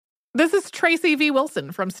This is Tracy V.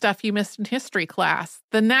 Wilson from Stuff You Missed in History class.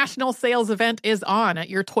 The national sales event is on at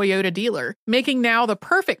your Toyota dealer, making now the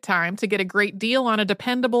perfect time to get a great deal on a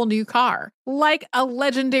dependable new car. Like a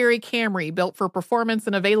legendary Camry built for performance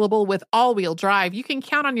and available with all-wheel drive, you can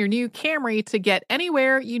count on your new Camry to get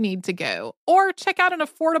anywhere you need to go. Or check out an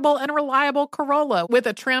affordable and reliable Corolla with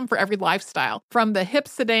a trim for every lifestyle. From the hip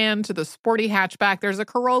sedan to the sporty hatchback, there's a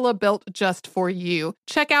Corolla built just for you.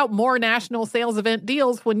 Check out more national sales event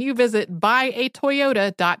deals when you visit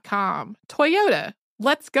buyatoyota.com. Toyota,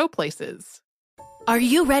 let's go places. Are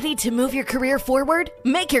you ready to move your career forward?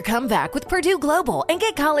 Make your comeback with Purdue Global and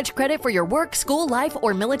get college credit for your work, school, life,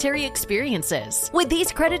 or military experiences. With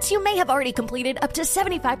these credits, you may have already completed up to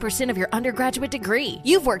 75% of your undergraduate degree.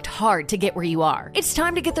 You've worked hard to get where you are. It's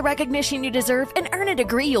time to get the recognition you deserve and earn a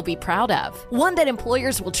degree you'll be proud of. One that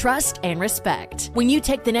employers will trust and respect. When you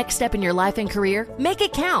take the next step in your life and career, make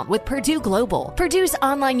it count with Purdue Global, Purdue's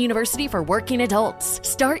online university for working adults.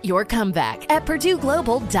 Start your comeback at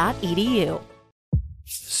purdueglobal.edu.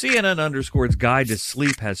 CNN_'s Guide to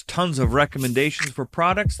Sleep has tons of recommendations for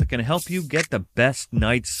products that can help you get the best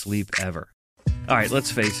night's sleep ever. All right,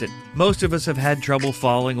 let's face it, most of us have had trouble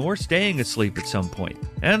falling or staying asleep at some point,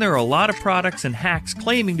 and there are a lot of products and hacks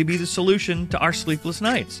claiming to be the solution to our sleepless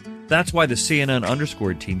nights. That's why the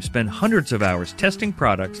CNN_ team spend hundreds of hours testing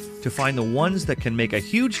products to find the ones that can make a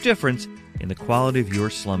huge difference in the quality of your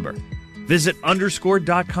slumber. Visit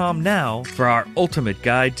underscore.com now for our ultimate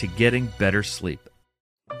guide to getting better sleep.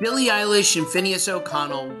 Billie Eilish and Phineas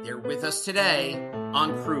O'Connell, they're with us today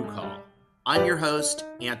on Crew Call. I'm your host,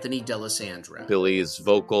 Anthony D'Alessandro. Billie's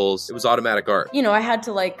vocals, it was automatic art. You know, I had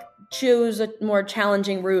to choose a more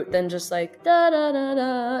challenging route than just da da da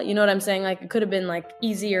da. You know what I'm saying? It could have been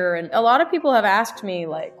easier. And a lot of people have asked me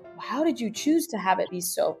how did you choose to have it be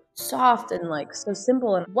so soft and so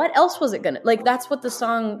simple? And what else was it gonna that's what the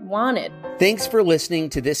song wanted. Thanks for listening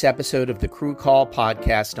to this episode of the Crew Call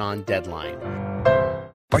podcast on Deadline.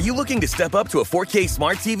 Are you looking to step up to a 4K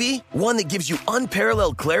smart TV? One that gives you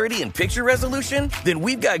unparalleled clarity and picture resolution? Then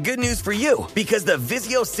we've got good news for you, because the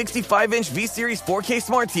Vizio 65-inch V-Series 4K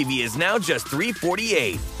smart TV is now just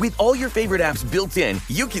 $348. With all your favorite apps built in,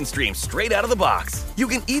 you can stream straight out of the box. You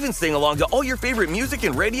can even sing along to all your favorite music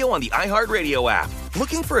and radio on the iHeartRadio app.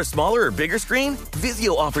 Looking for a smaller or bigger screen?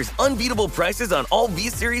 Vizio offers unbeatable prices on all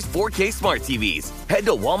V-Series 4K smart TVs. Head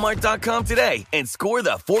to Walmart.com today and score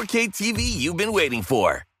the 4K TV you've been waiting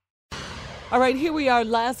for. All right, here we are,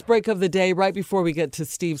 last break of the day, right before we get to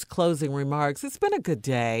Steve's closing remarks. It's been a good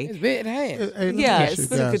day. It's been, it's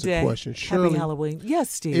been a good day. Question. Shirley, Happy Halloween. Yes,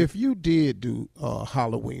 Steve. If you did do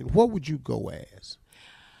Halloween, what would you go as?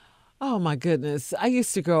 Oh, my goodness. I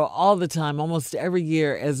used to go all the time, almost every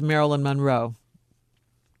year, as Marilyn Monroe.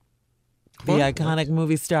 The iconic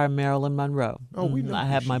movie star Marilyn Monroe. Oh, we know. I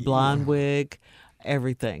had my blonde wig,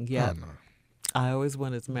 everything. Yeah. Oh, no. I always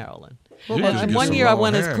went as Marilyn. And one year I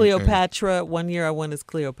went as Cleopatra. One year I went as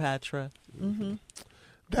Cleopatra. Mm-hmm.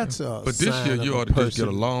 That's a But this year you ought to just get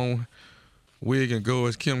a long wig and go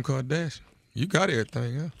as Kim Kardashian. You got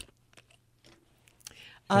everything,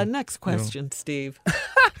 huh? Next question, Steve.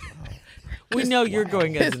 We know you're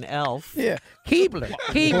going as an elf. Yeah. Keebler.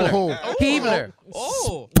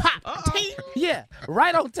 Oh. Pop. Yeah.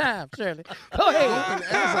 Right on time, Shirley. Go ahead.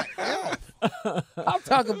 As an elf. I'm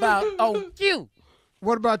talking about on cue.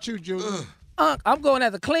 What about you, Julie? I'm going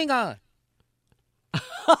as a Klingon.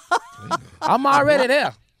 I'm already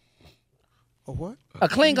there. A what? A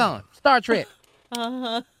Klingon. Star Trek.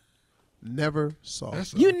 Never saw.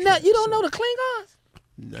 You don't know the Klingons?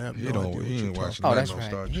 He ain't watching that's on right.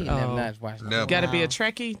 Star He Trek. never watched Never. Got to be a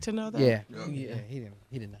Trekkie to know that? Yeah.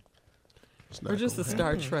 He didn't know. We're just a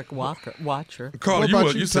Star Trek watcher.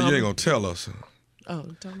 Carla, you said you ain't going to tell us. Oh,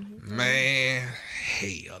 don't you? Man,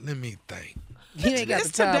 hell, let me think. He ain't got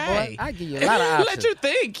It's the time, today. boy. I give you a lot of options. Let you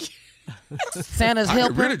think. Santa's I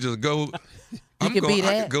helper. could really just go. You could be I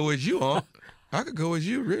that. could go as you on. I could go as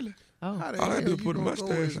you, really. Oh. How the All I hell do is you put a gonna go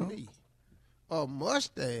mustache as on. me? A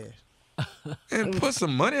mustache? And put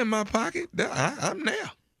some money in my pocket. I'm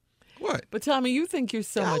there. What? But Tommy, you think you're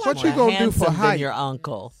so much what more you gonna do handsome for than height? your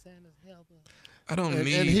uncle. I don't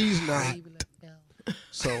need. And he's not.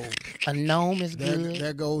 So A gnome is good.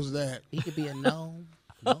 there goes that. He could be a gnome.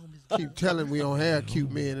 Keep telling we don't have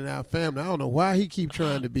cute men in our family. I don't know why he keep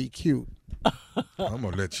trying to be cute. I'm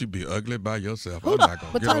gonna let you be ugly by yourself. I'm not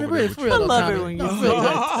gonna But get Tommy, over really, there for with real, you. though, I love Tommy. it when you No, say for real,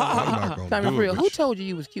 that. I'm not gonna Tommy, do for it real. with Who you. told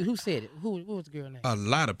you was cute? Who said it? Who was the girl name? A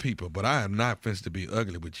lot of people, but I am not fenced to be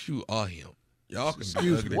ugly, but you are him. Y'all can be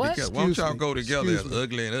Excuse ugly me. What? because why don't y'all Excuse go me. together as Excuse me.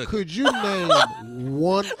 ugly and ugly? Could you name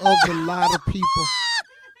one of the lot of people?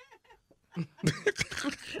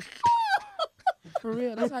 For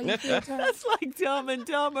real, that's how you feel, Tom? That's like Dumb and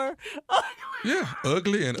Dumber. Yeah,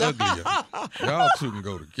 ugly and uglier. Y'all two can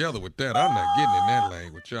go together with that. I'm not getting in that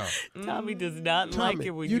lane with y'all. Tommy does not Tommy, like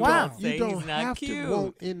it when you you don't, say you don't he's not have cute. to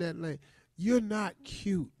want in that lane. You're not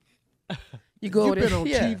cute. You go You've over been there, on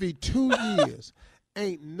yeah. TV 2 years.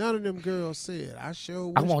 Ain't none of them girls said, I sure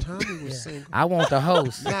wish Tommy was single. I want the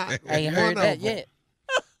host. Not Ain't one heard of that them. yet.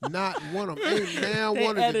 Not one of them. Ain't now They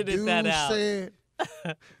one of the edited dudes that out. said,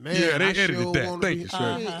 man, Yeah, they I edited sure that. wanna Thank be. you,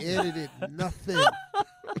 sir. They ain't edited nothing.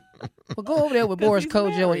 Well, go over there with Boris he's Kojo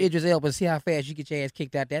and married. Idris Elba and see how fast you get your ass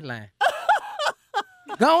kicked out that line.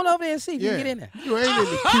 Go on over there and see if you Yeah, can get in there. you ain't in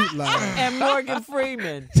the cute line. And Morgan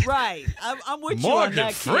Freeman. Right. I'm with you on Morgan that,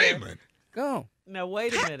 kid. Freeman. Go on. Now,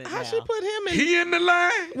 wait a minute How now. she put him in He in the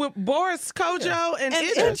line? with Boris Kojo and And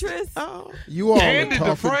Idris? Idris. Oh. You all Andy are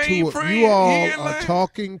talking Dufresne, to friend, you all he in are line?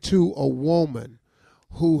 talking to a woman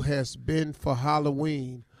who has been for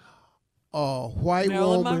Halloween a white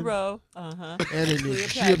Marilyn woman Monroe. Uh-huh. and an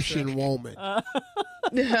Cleopatra. Egyptian woman.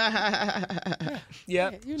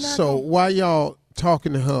 Yep. So why y'all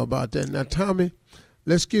talking to her about that? Now, Tommy,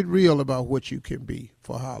 let's get real about what you can be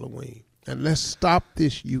for Halloween. And let's stop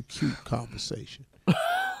this you cute conversation.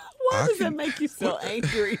 Why does that make you so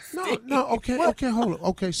angry, Steve? No, okay, hold on.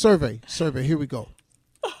 Okay, survey, here we go.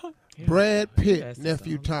 Brad Pitt,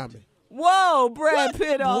 nephew Tommy. Whoa, Brad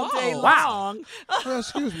Pitt all day long.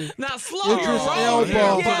 Excuse me. Now slow Idris your roll Elba.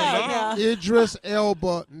 here. Yeah. Idris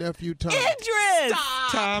Elba, nephew Tommy. Idris.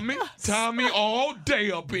 Tommy all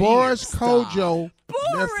day up in Boris here. Kojo,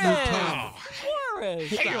 nephew Boris. Tommy. Boris.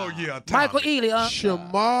 Hell yeah, Tommy. Michael Ealy,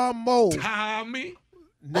 Shamar Moe, Tommy.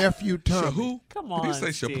 nephew Tommy. Who? Come Did he on,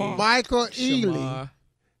 say Steve. Chapar? Michael Ealy, Shamar.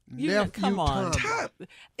 nephew Come on. Tommy.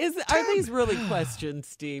 Are these really questions,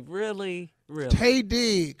 Steve? Really? Really? Tay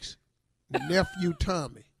Diggs, nephew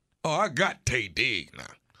Tommy. Oh, I got Tay Diggs now.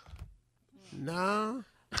 Nah.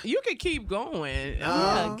 You can keep going.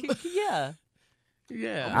 Yeah.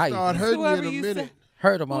 Yeah. I Start hurting you in Whoever a you minute.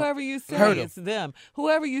 heard him. Whoever you say, Heard 'em. it's them.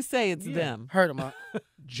 Whoever you say, it's them. Heard him.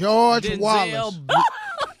 George Denzel Wallace,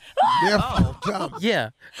 nephew Tommy. Yeah,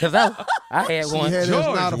 because I had See, one. had us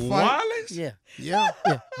not a George fight. Wallace? Yeah. Yeah.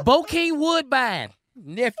 Bokeem Woodbine,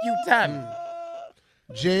 nephew Tommy.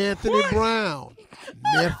 J. Anthony Brown,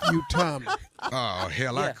 nephew Tommy. Oh,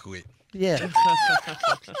 hell, I quit. Yeah.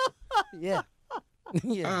 Yeah.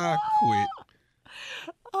 Yeah. I quit.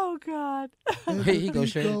 Oh, God. Here he goes,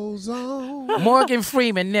 Shirley. Goes on. Morgan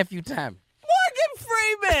Freeman, nephew Tommy. Morgan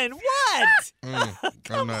Freeman. What?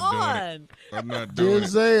 I'm not doing it. I'm not doing it.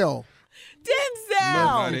 Denzel.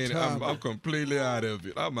 Denzel. Nephew Tommy. I'm completely out of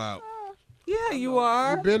it. I'm out. Yeah, you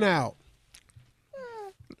are. You've been out.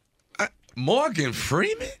 Morgan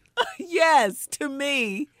Freeman? Yes, to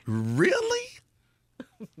me. Really?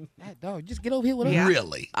 That dog, just get over here with us.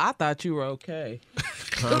 Really? I thought you were okay.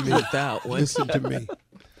 Tommy, With that one. listen to me.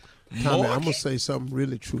 Tommy, I'm Morgan? going to say something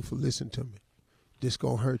really truthful. Listen to me. This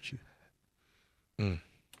going to hurt you.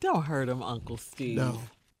 Don't hurt him, Uncle Steve. No.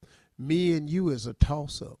 Me and you is a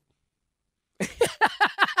toss-up.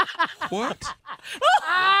 What?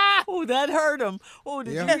 Oh, that hurt him. Oh,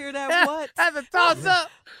 did Yeah. you hear that? What? That's a toss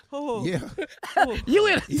up. Oh. Yeah. You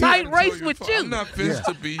in a tight race with you. I'm not finished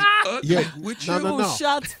to be ugly Yeah. with No, you. no, Ooh, no.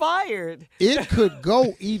 shots fired. It could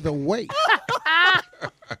go either way.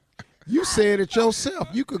 You said it yourself.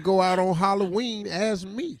 You could go out on Halloween as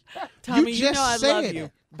me. Tommy, you you just know I said love it.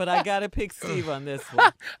 you, but I got to pick Steve on this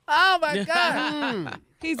one. Oh my God.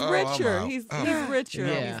 He's Oh, I'm richer. out. He's I'm richer.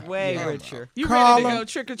 Yeah. He's way Yeah. richer. You Carla, ready to go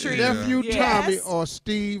trick or treat? Nephew Yes. Tommy or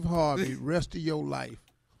Steve Harvey, rest of your life.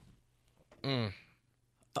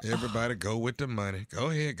 Everybody go with the money. Go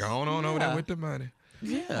ahead. Go on over there with the money.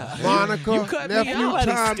 Yeah. Monica, You cut me nephew out.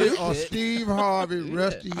 Tommy or Stupid. Steve Harvey,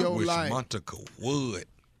 rest of I your wish life. Monica would.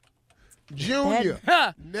 Junior,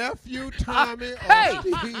 Huh. nephew Tommy or Hey.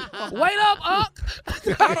 Steve Harvey. Wait up, Unc.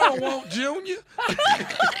 I don't want Junior.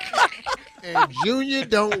 And Junior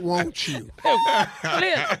don't want you. I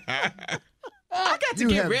got to You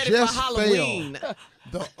get have ready for just Halloween.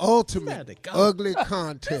 The ultimate to go. ugly This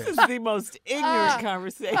contest. is the most ignorant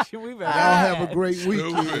conversation we've ever Y'all had. have a great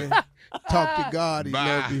weekend. Stupid. Talk to God. He'd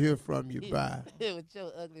love Bye. to hear from you. Bye. With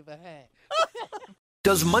your ugly behind.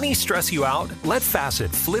 Does money stress you out? Let Facet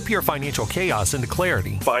flip your financial chaos into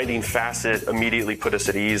clarity. Finding Facet immediately put us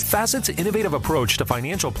at ease. Facet's innovative approach to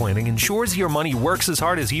financial planning ensures your money works as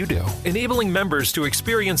hard as you do, enabling members to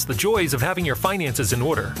experience the joys of having your finances in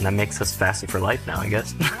order. And that makes us Facet for life now, I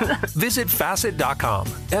guess. Visit Facet.com,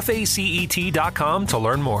 FACET.com to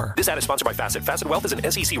learn more. This ad is sponsored by Facet. Facet Wealth is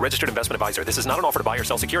an SEC registered investment advisor. This is not an offer to buy or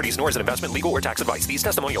sell securities, nor is it investment, legal, or tax advice. These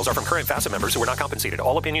testimonials are from current Facet members who are not compensated.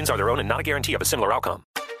 All opinions are their own and not a guarantee of a similar outcome.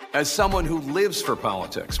 As someone who lives for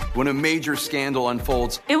politics, when a major scandal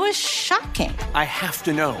unfolds, it was shocking. I have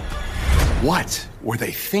to know, what were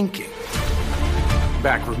they thinking?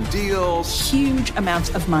 Backroom deals, huge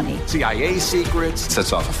amounts of money, CIA secrets,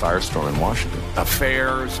 sets off a firestorm in Washington,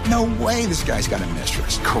 affairs. No way this guy's got a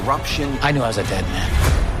mistress. Corruption. I knew I was a dead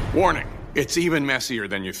man. Warning, it's even messier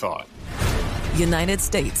than you thought. United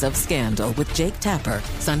States of Scandal with Jake Tapper,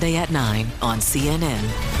 Sunday at 9 on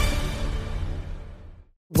CNN.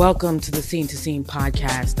 Welcome to the Scene to Scene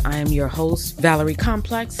podcast. I am your host, Valerie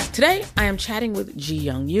Complex. Today, I am chatting with Ji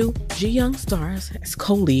Young Yoo. Ji Young stars as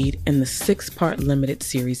co-lead in the 6-part limited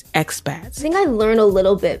series Expats. I think I learn a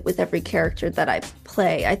little bit with every character that I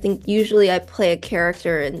play. I think usually I play a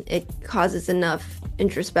character and it causes enough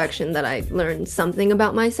introspection that I learn something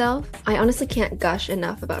about myself. I honestly can't gush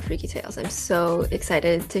enough about Freaky Tales. I'm so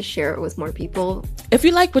excited to share it with more people. If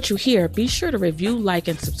you like what you hear, be sure to review, like,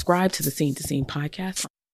 and subscribe to the Scene to Scene podcast.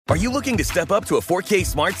 Are you looking to step up to a 4K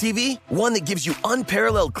smart TV? One that gives you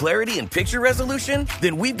unparalleled clarity and picture resolution?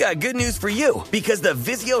 Then we've got good news for you, because the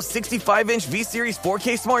Vizio 65-inch V-Series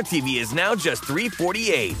 4K smart TV is now just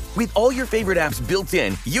 $348. With all your favorite apps built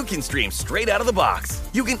in, you can stream straight out of the box.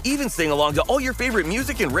 You can even sing along to all your favorite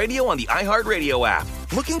music and radio on the iHeartRadio app.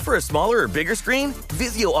 Looking for a smaller or bigger screen?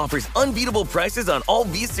 Vizio offers unbeatable prices on all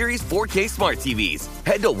V-Series 4K smart TVs.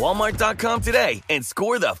 Head to Walmart.com today and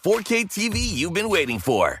score the 4K TV you've been waiting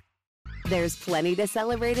for. There's plenty to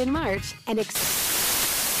celebrate in March and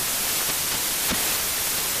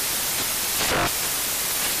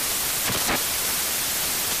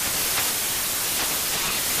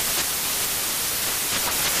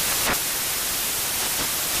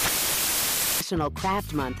National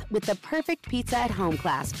Craft Month with the perfect pizza at home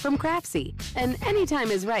class from Craftsy. And anytime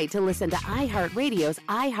is right to listen to iHeartRadio's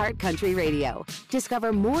iHeart Country Radio.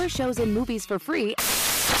 Discover more shows and movies for free